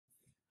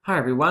Hi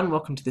everyone,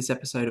 welcome to this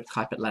episode of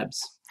Keipert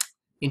Labs.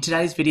 In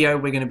today's video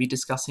we're going to be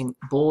discussing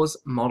Bohr's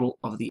model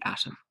of the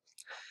atom.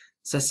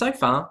 So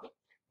far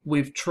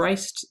we've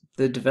traced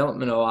the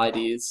development of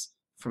ideas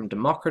from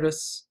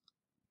Democritus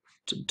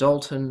to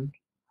Dalton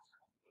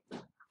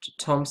to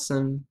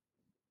Thomson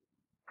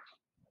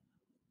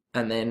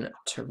and then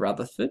to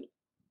Rutherford.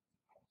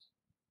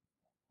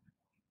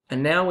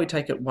 And now we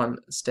take it one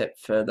step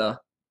further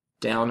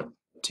down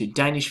to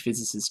Danish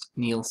physicist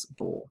Niels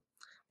Bohr,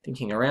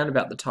 thinking around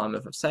about the time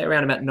of, say,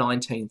 around about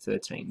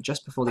 1913,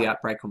 just before the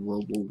outbreak of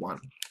World War I.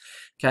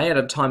 Okay, at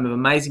a time of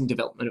amazing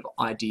development of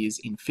ideas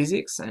in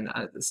physics and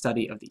the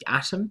study of the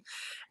atom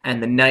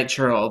and the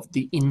nature of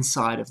the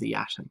inside of the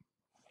atom.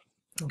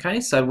 Okay,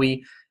 so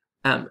we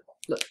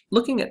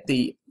looking at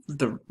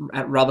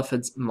at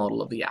Rutherford's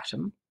model of the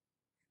atom.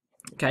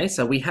 Okay,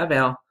 so we have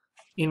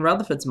in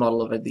Rutherford's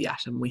model of the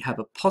atom, we have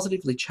a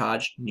positively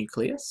charged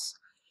nucleus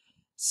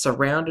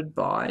surrounded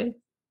by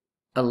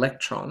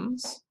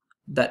electrons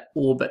that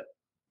orbit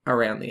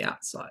around the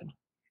outside.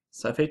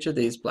 So if each of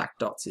these black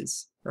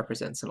dots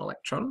represents an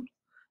electron,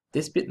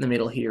 this bit in the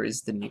middle here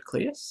is the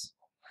nucleus,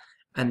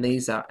 and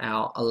these are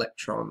our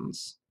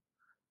electrons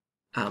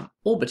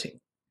orbiting.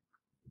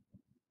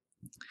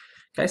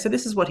 Okay, so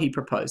this is what he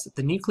proposed, that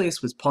the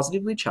nucleus was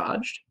positively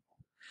charged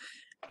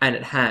and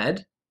it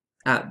had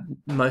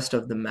most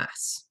of the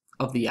mass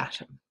of the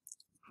atom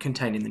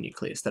contained in the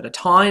nucleus, that a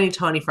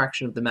tiny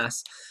fraction of the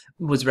mass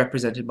was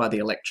represented by the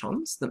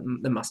electrons, that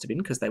must have been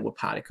because they were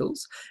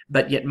particles,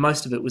 but yet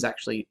most of it was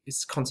actually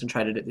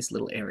concentrated at this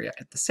little area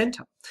at the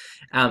center.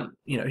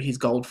 His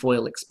gold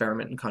foil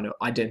experiment and kind of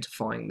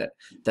identifying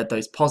that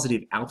those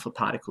positive alpha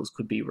particles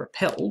could be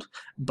repelled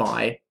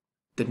by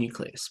the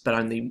nucleus, but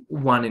only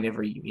one in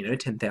every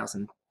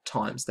 10,000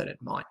 times that it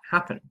might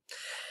happen.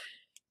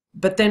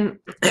 But then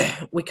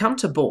we come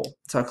to Bohr,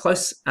 so a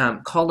close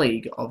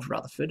colleague of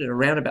Rutherford at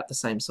around about the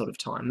same sort of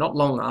time, not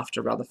long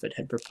after Rutherford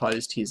had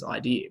proposed his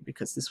idea,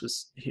 because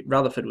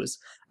Rutherford was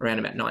around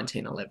about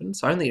 1911,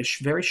 so only a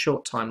very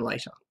short time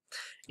later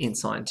in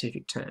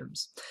scientific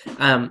terms.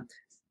 And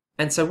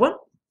so what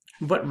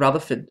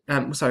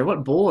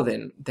Bohr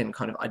then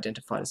kind of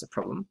identified as a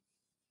problem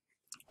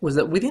was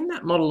that within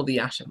that model of the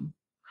atom,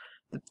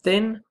 that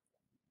then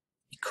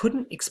he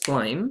couldn't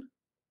explain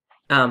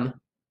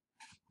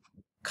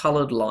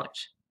coloured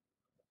light.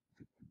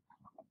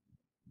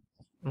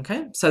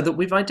 Okay, so that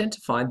we've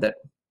identified that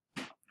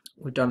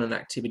we've done an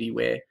activity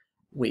where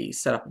we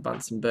set up a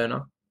Bunsen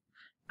burner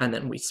and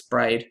then we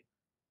sprayed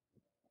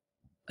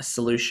a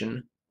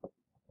solution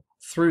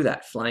through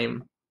that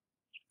flame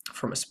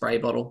from a spray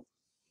bottle.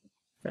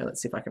 Okay,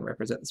 let's see if I can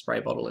represent the spray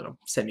bottle in a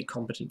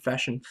semi-competent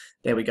fashion.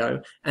 There we go.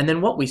 And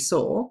then what we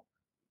saw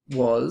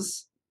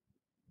was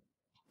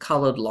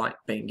coloured light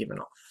being given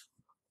off.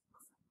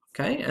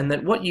 Okay, and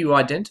then what you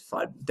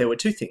identified, there were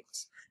two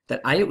things,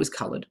 that A, it was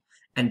coloured,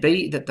 and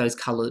B, that those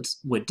colours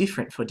were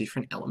different for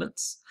different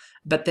elements,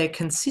 but they're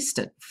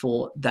consistent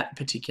for that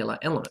particular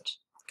element.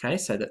 Okay,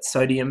 so that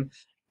sodium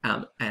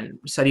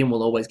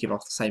will always give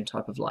off the same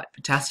type of light,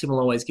 potassium will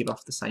always give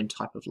off the same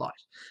type of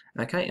light,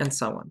 okay, and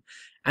so on.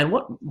 And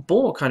what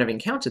Bohr kind of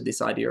encountered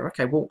this idea of,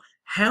 okay, well,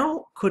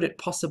 how could we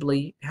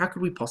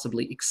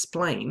possibly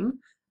explain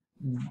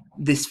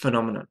this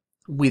phenomenon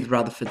with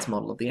Rutherford's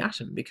model of the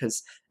atom,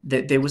 because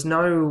there was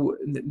no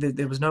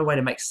way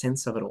to make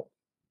sense of it all.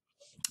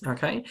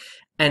 Okay,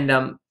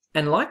 and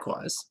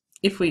likewise,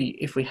 if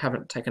we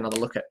haven't taken another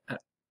look at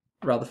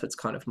Rutherford's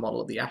kind of model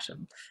of the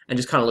atom and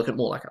just kind of look at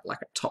more like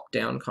a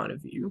top-down kind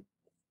of view,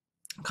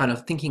 kind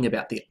of thinking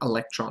about the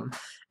electron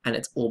and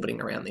its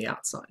orbiting around the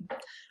outside,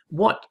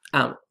 what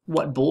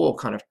Bohr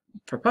kind of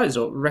proposed,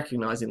 or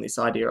recognizing this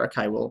idea,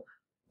 okay, well,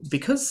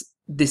 because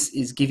this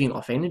is giving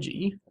off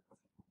energy,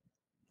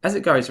 as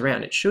it goes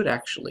around, it should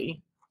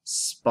actually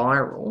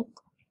spiral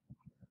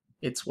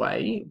its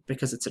way,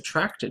 because it's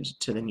attracted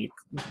to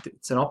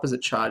it's an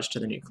opposite charge to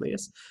the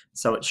nucleus,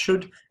 so it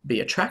should be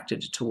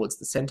attracted towards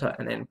the center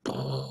and then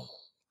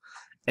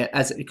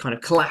as it kind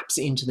of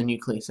collapses into the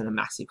nucleus in a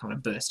massive kind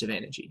of burst of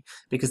energy,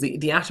 because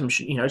the atom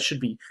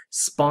should be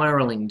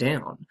spiraling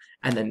down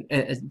and then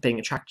being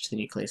attracted to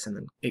the nucleus, and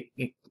then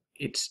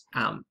it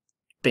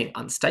being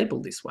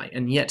unstable this way,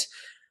 and yet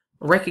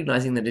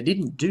recognizing that it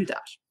didn't do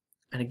that,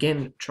 and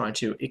again trying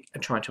to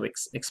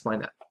explain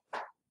that.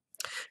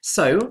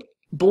 So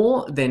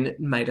Bohr then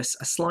made a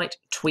slight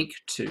tweak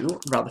to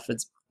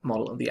Rutherford's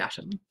model of the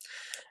atom,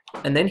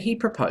 and then he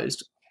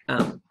proposed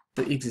the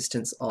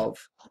existence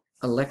of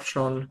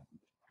electron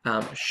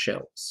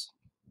shells,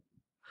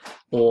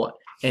 or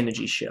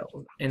energy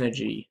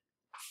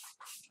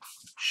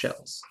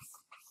shells.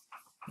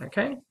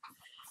 Okay,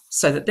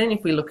 so that then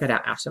if we look at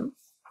our atom,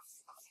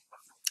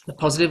 the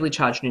positively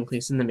charged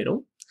nucleus in the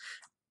middle,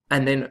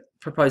 and then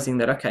proposing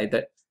that, okay,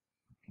 that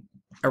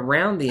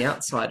around the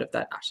outside of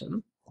that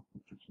atom,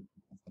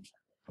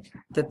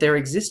 that there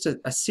exists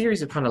a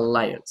series of kind of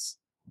layers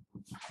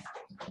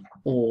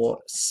or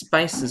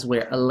spaces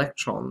where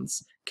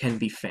electrons can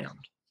be found.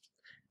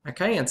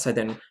 Okay, and so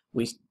then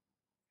we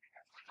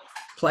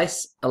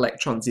place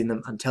electrons in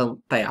them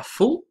until they are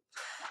full,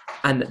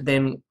 and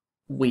then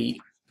we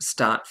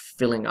start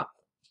filling up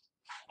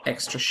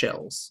extra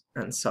shells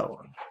and so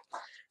on.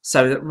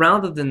 So that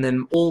rather than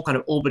them all kind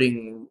of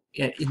orbiting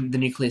in the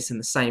nucleus in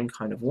the same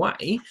kind of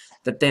way,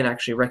 that then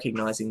actually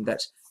recognizing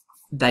that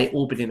they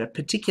orbit in a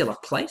particular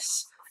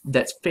place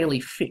that's fairly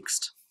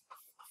fixed.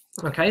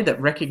 Okay, that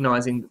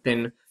recognizing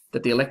then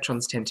that the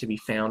electrons tend to be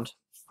found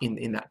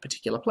in that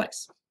particular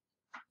place.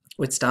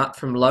 We'd start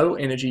from low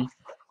energy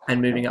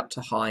and moving up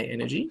to high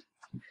energy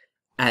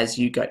as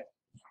you go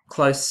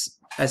close,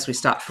 as we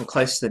start from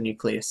close to the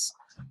nucleus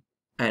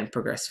and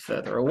progress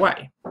further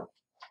away.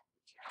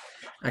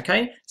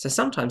 Okay, so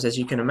sometimes, as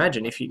you can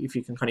imagine, if you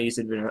can kind of use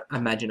a bit of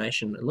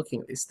imagination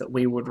looking at this, that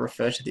we would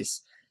refer to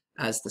this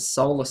as the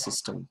solar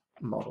system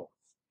model.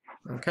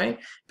 Okay,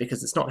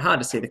 because it's not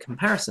hard to see the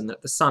comparison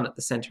that the sun at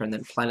the center and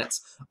then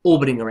planets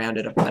orbiting around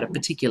it at a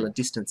particular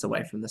distance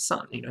away from the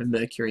sun, you know,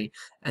 Mercury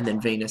and then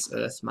Venus,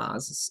 Earth,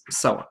 Mars,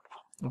 so on.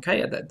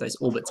 Okay, those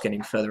orbits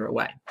getting further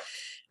away.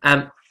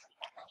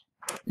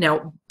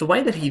 Now, the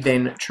way that he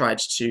then tried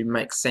to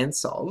make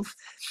sense of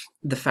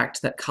the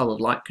fact that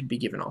colored light could be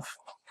given off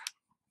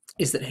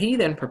is that he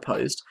then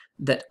proposed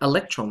that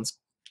electrons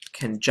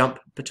can jump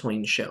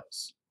between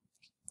shells.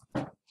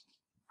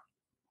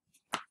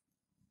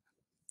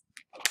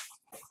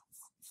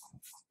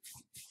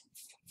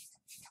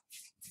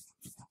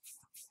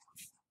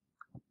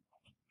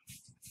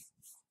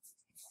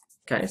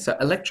 Okay, so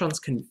electrons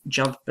can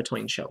jump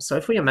between shells. So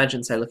if we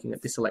imagine, say, looking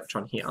at this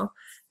electron here,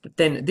 but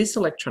then this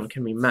electron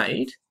can be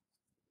made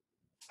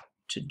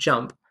to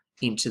jump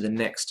into the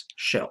next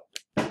shell.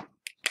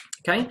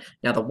 Okay,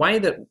 now the way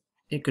that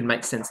it could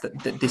make sense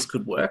that this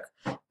could work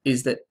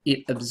is that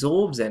it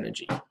absorbs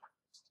energy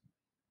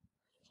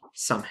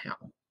somehow.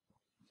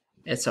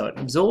 And so it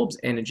absorbs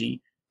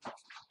energy,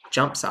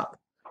 jumps up,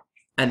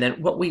 and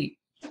then what we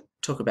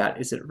talk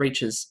about is it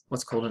reaches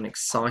what's called an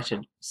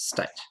excited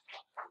state.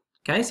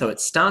 Okay, so it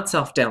starts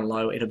off down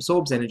low, it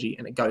absorbs energy,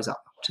 and it goes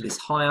up to this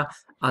higher,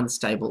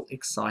 unstable,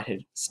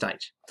 excited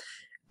state.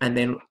 And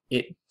then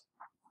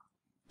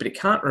but it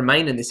can't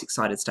remain in this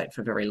excited state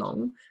for very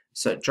long,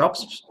 so it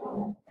drops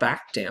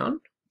back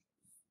down,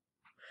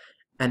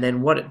 and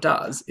then what it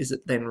does is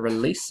it then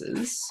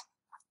releases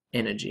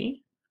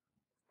energy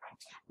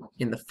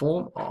in the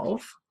form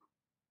of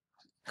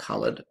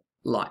colored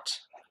light.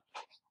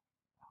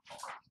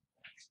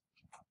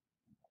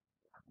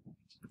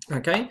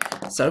 Okay,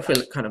 so if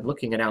we're kind of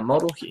looking at our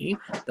model here,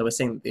 that we're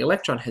seeing that the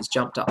electron has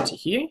jumped up to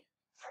here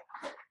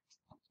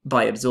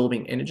by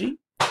absorbing energy,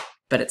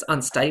 but it's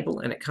unstable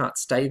and it can't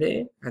stay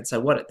there, and so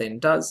what it then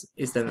does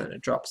is then it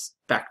drops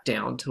back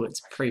down to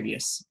its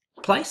previous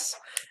place,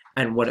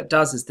 and what it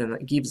does is then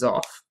it gives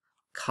off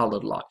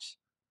colored light.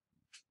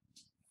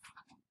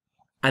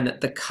 And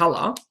that the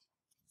color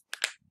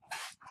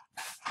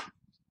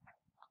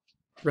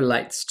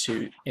relates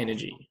to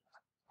energy.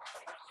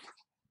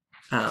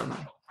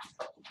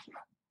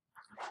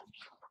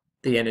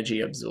 The energy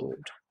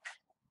absorbed.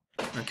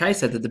 Okay,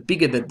 so the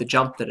bigger the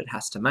jump that it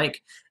has to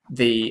make,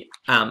 the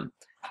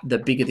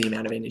bigger the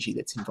amount of energy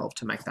that's involved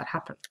to make that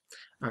happen.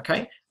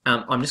 Okay,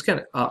 I'm just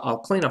gonna I'll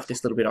clean off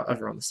this little bit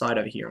over on the side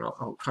over here, and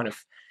I'll kind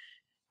of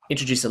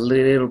introduce a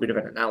little bit of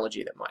an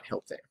analogy that might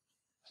help there.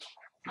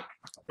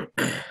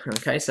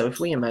 Okay, so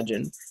if we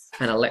imagine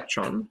an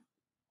electron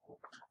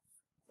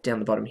down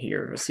the bottom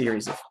here of a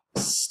series of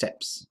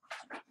steps.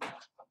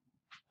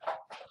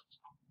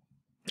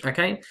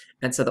 Okay,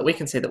 and so that we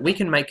can see that we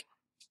can make,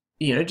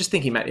 you know, just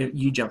thinking about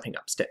you jumping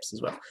up steps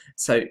as well.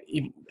 So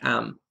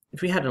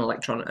if we had an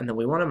electron and then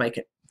we want to make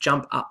it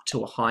jump up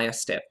to a higher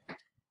step,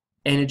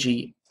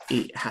 energy,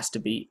 it has to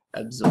be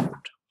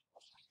absorbed.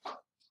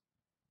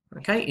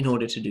 Okay, in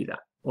order to do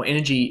that, or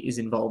energy is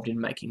involved in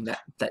making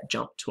that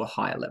jump to a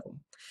higher level.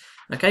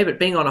 Okay, but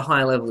being on a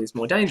higher level is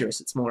more dangerous,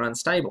 it's more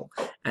unstable,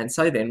 and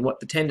so then what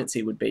the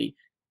tendency would be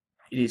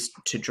is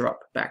to drop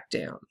back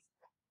down.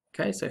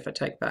 Okay, so if I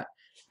take that,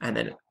 and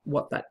then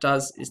what that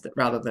does is that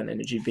rather than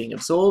energy being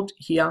absorbed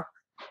here,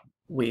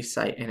 we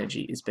say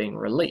energy is being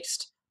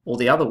released. Or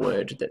the other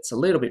word that's a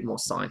little bit more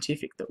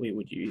scientific that we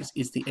would use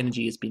is the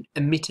energy has been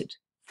emitted.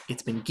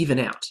 It's been given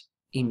out,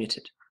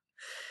 emitted.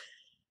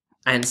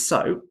 And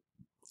so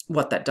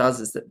what that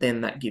does is that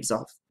then that gives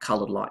off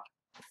colored light.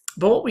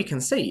 But what we can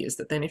see is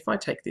that then if I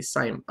take this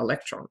same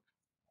electron,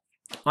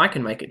 I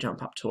can make it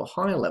jump up to a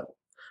higher level,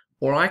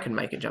 or I can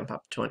make it jump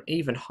up to an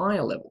even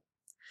higher level.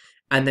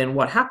 And then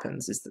what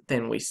happens is that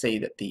then we see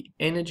that the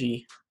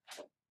energy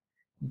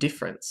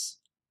difference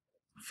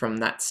from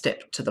that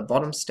step to the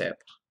bottom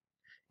step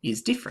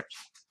is different.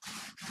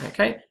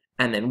 Okay,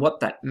 and then what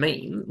that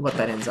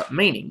ends up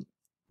meaning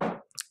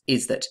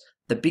is that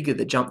the bigger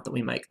the jump that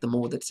we make, the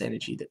more that's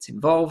energy that's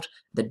involved,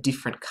 the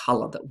different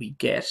color that we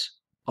get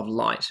of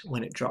light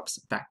when it drops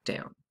back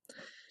down.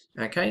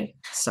 Okay,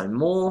 so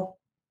more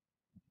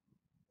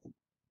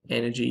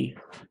energy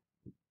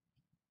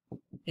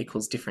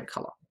equals different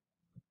color.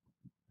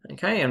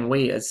 Okay, and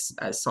we as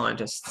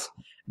scientists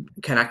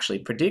can actually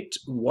predict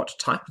what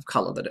type of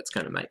color that it's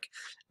going to make.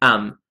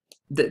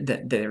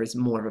 There is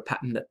more of a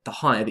pattern that the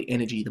higher the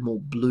energy, the more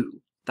blue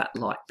that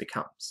light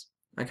becomes.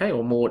 okay,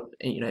 or more,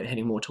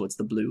 heading more towards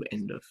the blue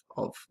end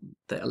of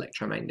the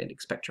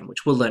electromagnetic spectrum,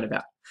 which we'll learn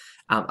about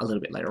a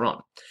little bit later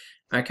on.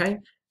 Okay,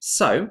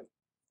 so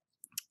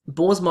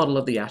Bohr's model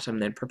of the atom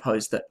then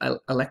proposed that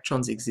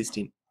electrons exist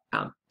in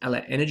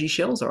energy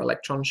shells or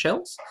electron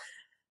shells,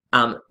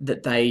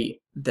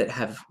 that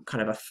have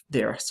kind of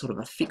they're sort of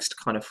a fixed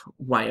kind of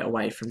way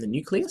away from the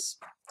nucleus,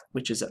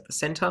 which is at the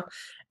center,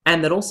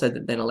 and that also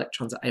that then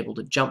electrons are able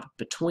to jump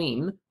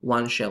between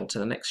one shell to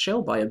the next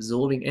shell by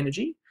absorbing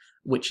energy,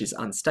 which is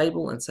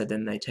unstable, and so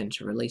then they tend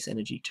to release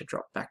energy to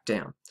drop back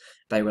down.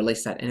 They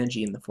release that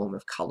energy in the form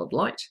of colored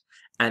light,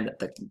 and that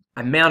the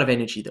amount of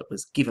energy that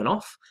was given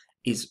off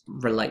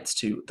relates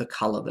to the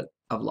color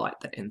of light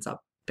that ends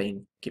up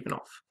being given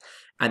off.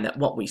 And that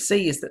what we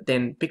see is that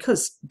then,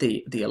 because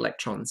the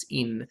electrons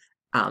in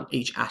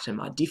each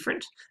atom are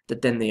different,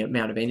 that then the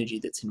amount of energy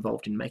that's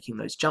involved in making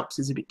those jumps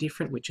is a bit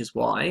different, which is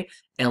why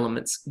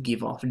elements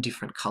give off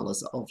different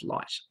colors of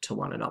light to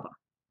one another.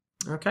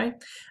 Okay,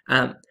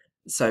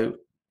 so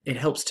it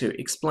helps to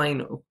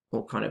explain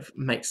or kind of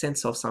make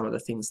sense of some of the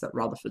things that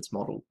Rutherford's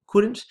model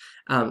couldn't,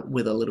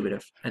 with a little bit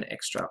of an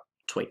extra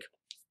tweak.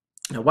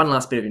 Now, one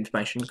last bit of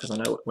information, because I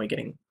know we're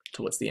getting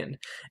towards the end,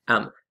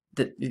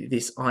 that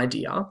this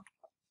idea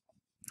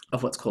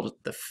of what's called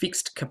the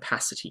fixed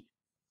capacity.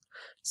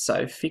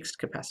 So fixed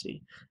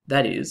capacity,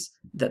 that is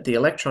that the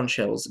electron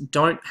shells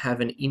don't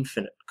have an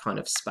infinite kind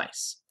of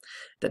space.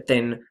 That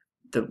then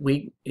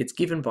it's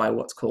given by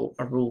what's called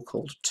a rule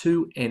called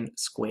 2n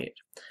squared.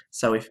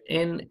 So if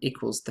n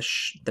equals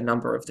the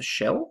number of the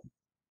shell,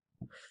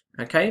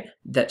 okay,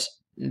 that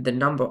the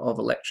number of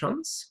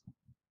electrons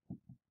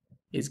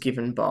is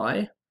given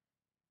by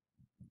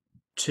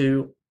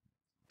 2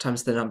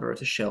 times the number of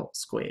the shell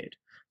squared.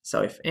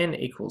 So if n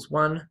equals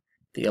 1,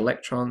 the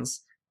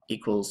electrons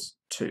equals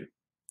 2.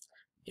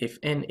 If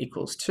n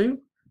equals 2,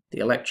 the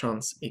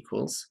electrons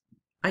equals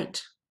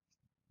 8.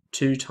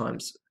 2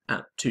 times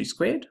 2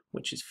 squared,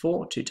 which is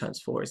 4. 2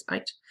 times 4 is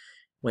 8.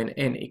 When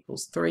n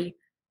equals 3,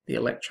 the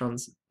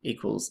electrons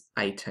equals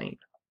 18.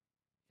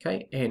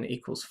 Okay, n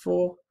equals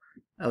 4,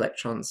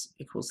 electrons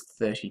equals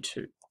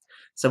 32.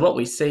 So what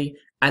we see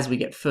as we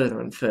get further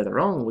and further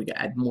on, we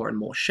add more and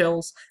more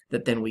shells,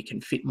 that then we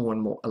can fit more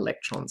and more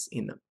electrons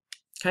in them.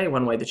 Okay,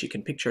 one way that you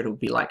can picture it would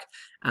be like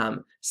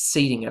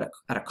seating at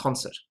a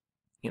concert.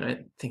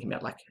 Thinking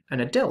about like an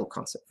Adele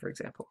concert, for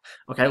example.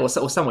 Okay, or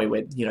somewhere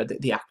where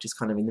the act is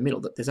kind of in the middle.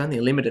 That there's only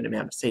a limited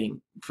amount of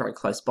seating very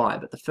close by,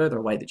 but the further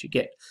away that you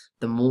get,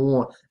 the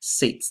more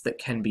seats that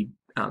can be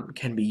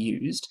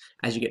used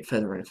as you get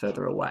further and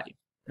further away.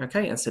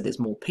 Okay, and so there's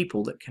more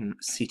people that can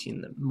sit in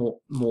them,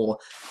 more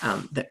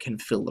that can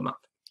fill them up.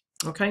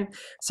 Okay,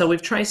 so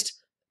we've traced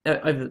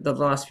over the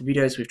last few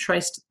videos, we've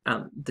traced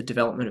the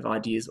development of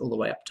ideas all the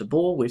way up to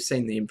Bohr. We've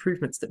seen the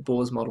improvements that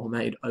Bohr's model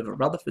made over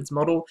Rutherford's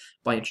model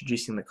by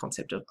introducing the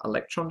concept of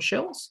electron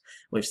shells.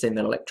 We've seen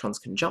that electrons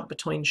can jump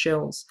between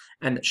shells,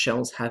 and that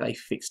shells have a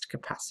fixed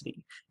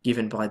capacity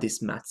given by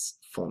this maths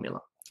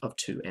formula of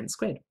 2n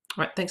squared.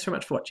 All right, thanks very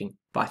much for watching.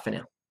 Bye for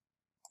now.